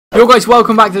Yo guys,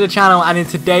 welcome back to the channel, and in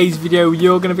today's video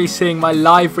you're going to be seeing my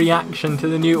live reaction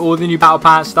to all the new Battle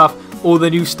Pass stuff, all the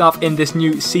new stuff in this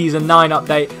new Season 9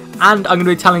 update, and I'm going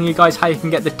to be telling you guys how you can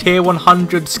get the Tier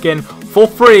 100 skin for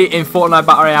free in Fortnite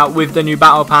Battle Royale with the new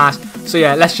Battle Pass. So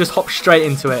yeah, let's just hop straight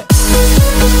into it.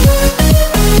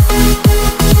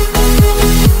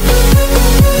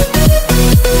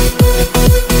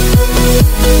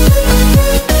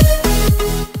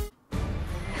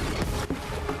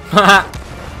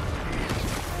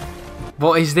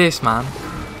 What is this, man?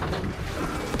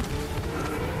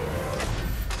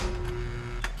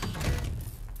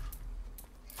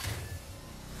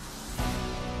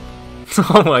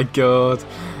 Oh my god.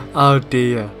 Oh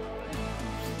dear.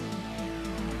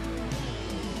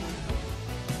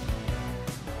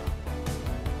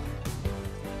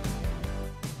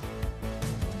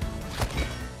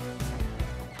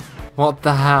 What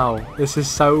the hell? This is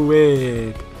so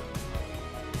weird.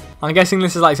 I'm guessing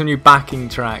this is like some new backing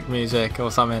track music or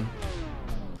something.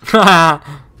 That's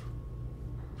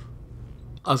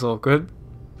awkward.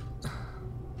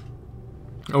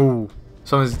 Oh,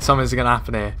 something's gonna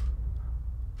happen here.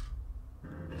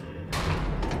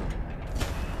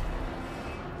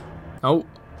 Oh,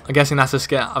 I'm guessing that's a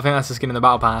skin. I think that's a skin in the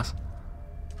Battle Pass.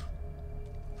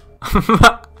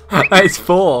 It's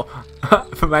 4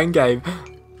 from endgame.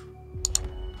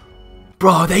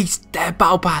 Bro, they're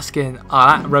Battle Pass skin. Oh,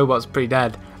 that robot's pretty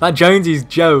dead. That Jonesy's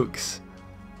jokes.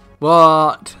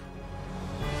 What?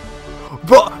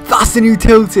 Bro, that's the new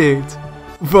Tilted.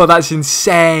 Bro, that's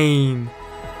insane.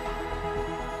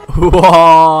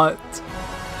 What?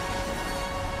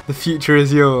 The future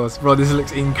is yours. Bro, this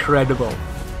looks incredible.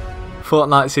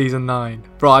 Fortnite Season 9.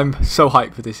 Bro, I'm so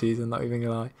hyped for this season, not even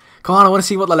gonna lie. Come on, I want to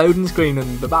see what the loading screen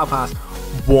and the Battle Pass.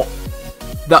 What?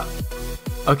 That...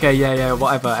 Okay, yeah,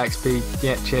 whatever, XP.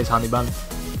 Yeah, cheers, honey bun.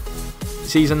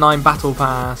 Season 9 Battle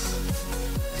Pass.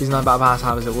 Season 9 Battle Pass,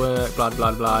 how does it work? Blah,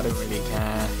 blah, blah, I don't really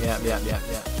care. Yeah.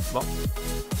 What?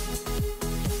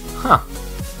 Huh.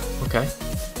 Okay.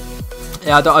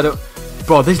 Yeah, I don't...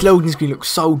 Bro, this loading screen looks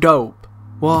so dope.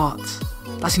 What?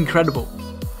 That's incredible.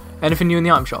 Anything new in the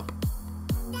item shop?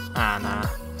 Ah, nah.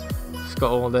 It's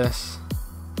got all this.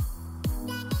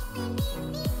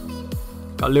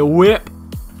 Got a little whip.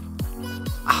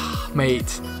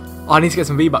 Mate, oh, I need to get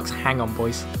some V-Bucks. Hang on,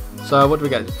 boys. So what do we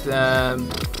get?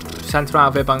 Center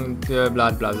outfit, blah,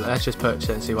 blah, blah. Let's just purchase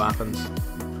it and see what happens.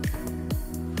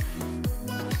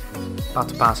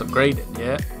 Battle Pass upgraded,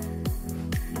 yeah.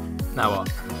 Now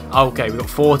what? Okay, we've got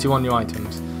 41 new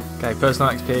items. Okay,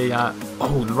 personal XP.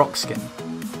 Oh, the rock skin.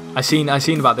 I seen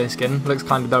about this skin. Looks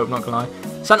kind of dope, not gonna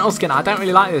lie. Sentinel skin. I don't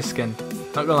really like this skin.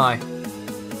 Not gonna lie.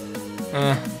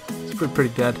 It's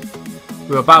pretty dead.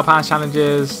 We got Battle Pass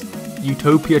challenges.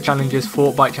 Utopia challenges,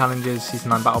 Fortnite challenges, Season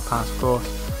 9 Battle Pass, of course.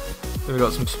 Then we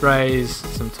got some sprays,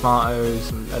 some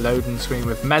tomatoes, a loading screen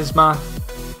with Mesmer.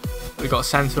 We got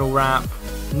Sentinel wrap,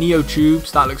 Neo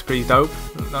tubes. That looks pretty dope.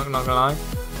 Not gonna lie.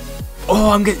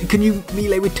 Oh, can you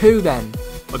melee with 2 then?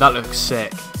 Oh, that looks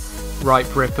sick.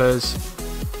 Ripe rippers.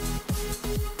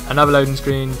 Another loading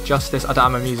screen. Justice. I don't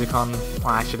have my music on. Oh,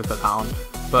 I should have put that on.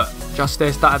 But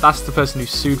Justice. That's the person who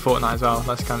sued Fortnite as well.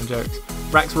 That's kind of jokes.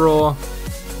 Rex Raw.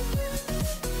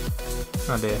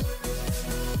 Oh dear.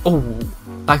 Oh,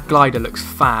 that glider looks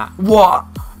fat. What?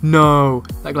 No,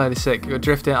 that glider's sick. You're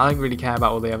drifting. I don't really care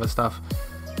about all the other stuff.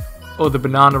 Oh, the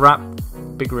banana wrap.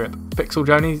 Big rip. Pixel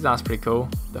Jonies. That's pretty cool.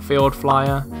 The field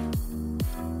flyer.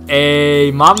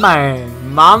 Hey, my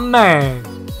man. My man.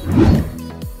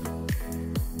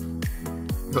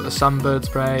 We've got the sunbird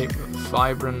spray.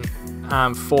 Vibrant.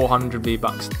 And 400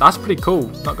 V-Bucks. That's pretty cool.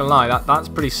 Not gonna lie. That's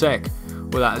pretty sick.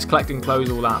 With that, it's collecting clothes,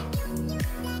 all that.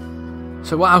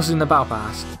 So what else is in the Battle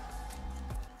Pass?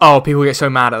 Oh, people get so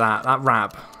mad at that. That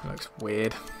wrap looks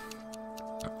weird.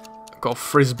 Got a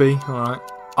frisbee, alright.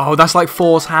 Oh, that's like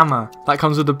Force Hammer. That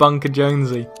comes with the Bunker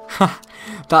Jonesy.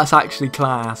 That's actually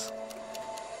class.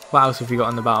 What else have we got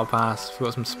in the Battle Pass? We've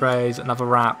got some sprays, another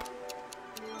wrap.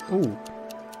 Ooh.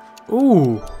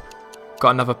 Ooh.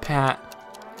 Got another pet.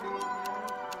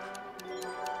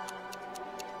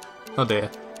 Oh dear.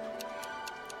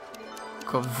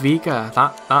 Got Vega.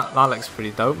 That looks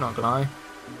pretty dope, not gonna lie.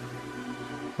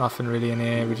 Nothing really in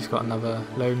here. We just got another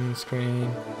loading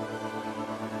screen.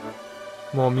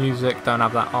 More music. Don't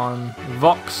have that on.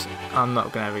 Vox. I'm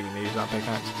not gonna really use that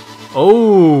pickaxe.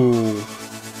 Oh.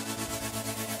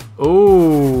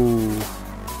 Oh.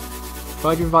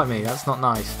 Why'd you invite me? That's not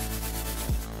nice.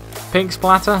 Pink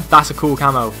splatter. That's a cool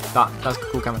camo. That's a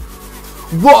cool camo.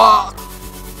 What?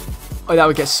 Oh, that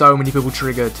would get so many people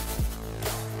triggered.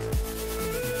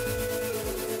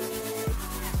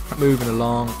 Moving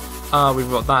along. We've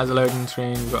got that as a loading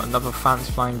screen. We've got another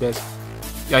fancy flying disc.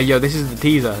 Yeah, yo, this is the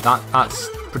teaser. That's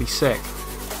pretty sick.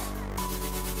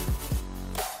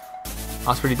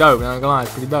 That's pretty dope. I'm not gonna lie,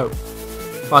 it's pretty dope.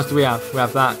 What else do we have? We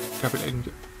have that.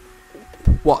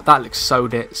 What? That looks so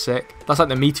sick. That's like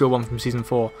the Meteor one from season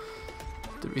 4.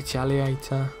 The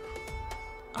Retaliator.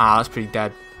 Ah, that's pretty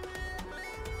dead.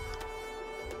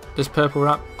 This purple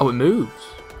wrap. Oh, it moves.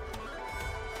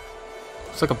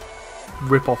 It's like a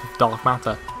rip-off of Dark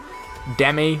Matter.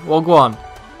 Demi, well, go on.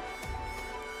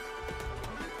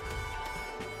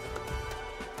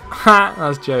 Ha,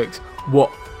 that's jokes.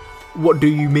 What do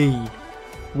you mean?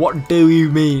 What do you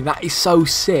mean? That is so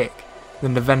sick.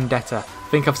 Then the Vendetta. I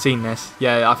think I've seen this.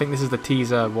 Yeah, I think this is the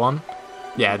teaser one.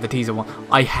 Yeah, the teaser one.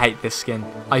 I hate this skin.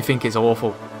 I think it's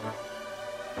awful.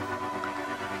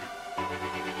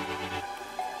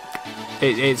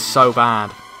 It's so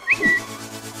bad.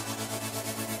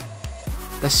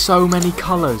 There's so many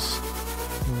colours.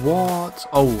 What?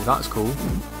 Oh, that's cool.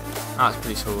 That's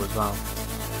pretty cool as well.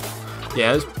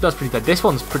 Yeah, that's pretty dead. This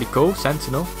one's pretty cool.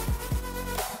 Sentinel.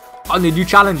 Oh, the new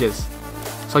challenges.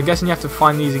 So I'm guessing you have to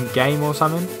find these in game or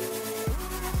something.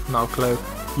 Not a clue.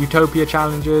 Utopia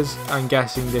challenges. I'm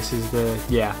guessing this is the...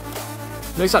 Yeah.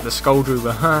 Looks like the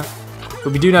Skulltrooper, huh?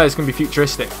 But we do know it's going to be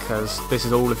futuristic, because this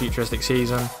is all a futuristic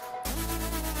season.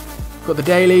 Got the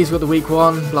dailies, got the week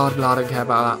 1. Blah, blah, I don't care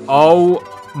about that. Oh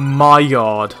my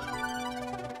god.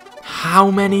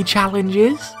 How many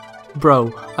challenges?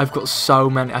 Bro, I've got so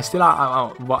many. I still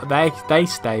have... what, they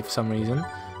stay for some reason.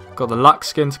 Got the Lux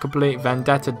skin to complete.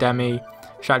 Vendetta, Demi,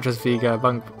 xApplezz, Vega,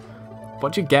 Bunk.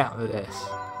 What do you get with this?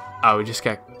 Oh, we just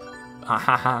get...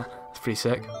 Haha, that's pretty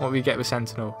sick. What do we get with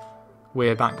Sentinel?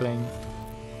 Weird backbling.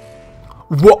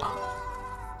 What?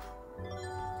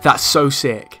 That's so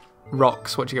sick.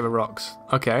 Rocks. What do you get with rocks?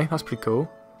 Okay, that's pretty cool.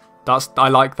 I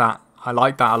like that. I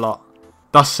like that a lot.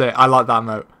 That's sick. I like that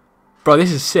emote. Bro,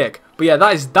 this is sick. But yeah,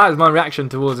 that is my reaction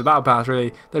towards the Battle Pass,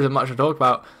 really. There isn't much to talk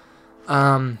about.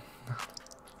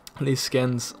 These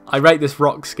skins. I rate this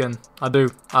rock skin. I do.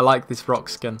 I like this rock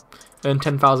skin. Earn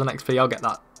 10,000 XP. I'll get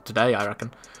that today, I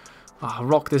reckon. Oh,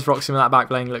 rock this rock skin with that back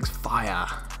bling. Looks fire.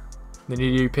 The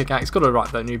new pickaxe. Gotta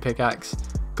rock that new pickaxe.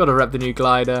 Gotta rep the new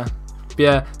glider. But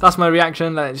yeah, that's my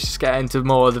reaction. Let's just get into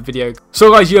more of the video.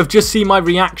 So guys, you have just seen my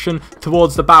reaction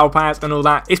towards the Battle Pass and all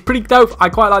that. It's pretty dope. I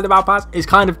quite like the Battle Pass. It's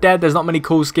kind of dead. There's not many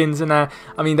cool skins in there.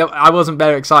 I mean, I wasn't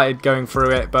very excited going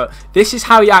through it, but this is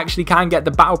how you actually can get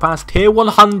the Battle Pass tier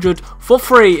 100 for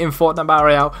free in Fortnite Battle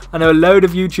Royale. I know a load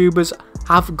of YouTubers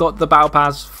have got the Battle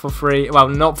Pass for free. Well,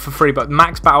 not for free, but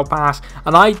Max Battle Pass,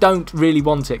 and I don't really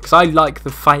want it because I like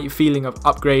the feeling of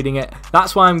upgrading it.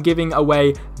 That's why I'm giving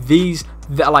away these.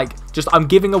 I'm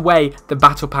giving away the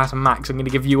Battle Pass and Max. I'm going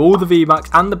to give you all the V-Bucks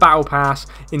and the Battle Pass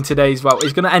in today's, well,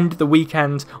 it's going to end the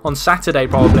weekend on Saturday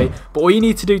probably, but all you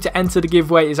need to do to enter the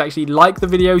giveaway is actually like the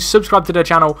video, subscribe to the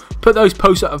channel, put those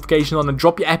post notifications on, and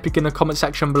drop your epic in the comment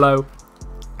section below.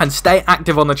 And stay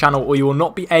active on the channel, or you will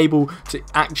not be able to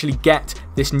actually get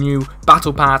this new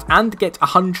Battle Pass and get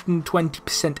 120%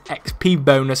 XP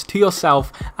bonus to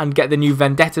yourself and get the new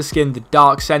Vendetta skin, the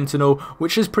Dark Sentinel,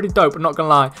 which is pretty dope, I'm not gonna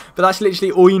lie. But that's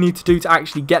literally all you need to do to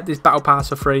actually get this Battle Pass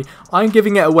for free. I'm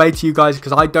giving it away to you guys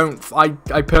because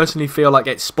I personally feel like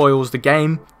it spoils the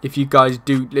game if you guys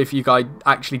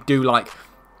actually do like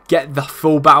get the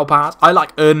full Battle Pass. I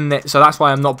like earning it, so that's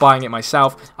why I'm not buying it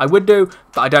myself. I would do,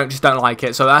 but I just don't like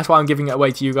it, so that's why I'm giving it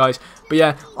away to you guys. But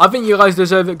yeah, I think you guys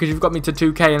deserve it because you've got me to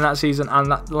 2K in that season, and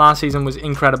that last season was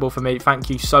incredible for me. Thank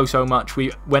you so much.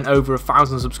 We went over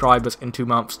 1,000 subscribers in 2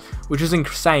 months, which is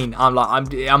insane.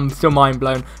 I'm still mind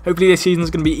blown. Hopefully this season is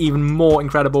going to be even more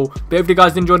incredible. But if you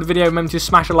guys enjoyed the video, remember to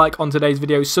smash a like on today's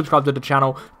video, subscribe to the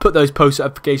channel, put those post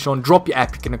notifications on, drop your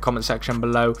epic in the comment section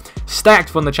below. Stay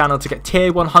active on the channel to get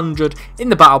tier 100 in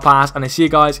the Battle Pass, and I see you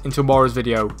guys in tomorrow's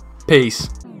video. Peace.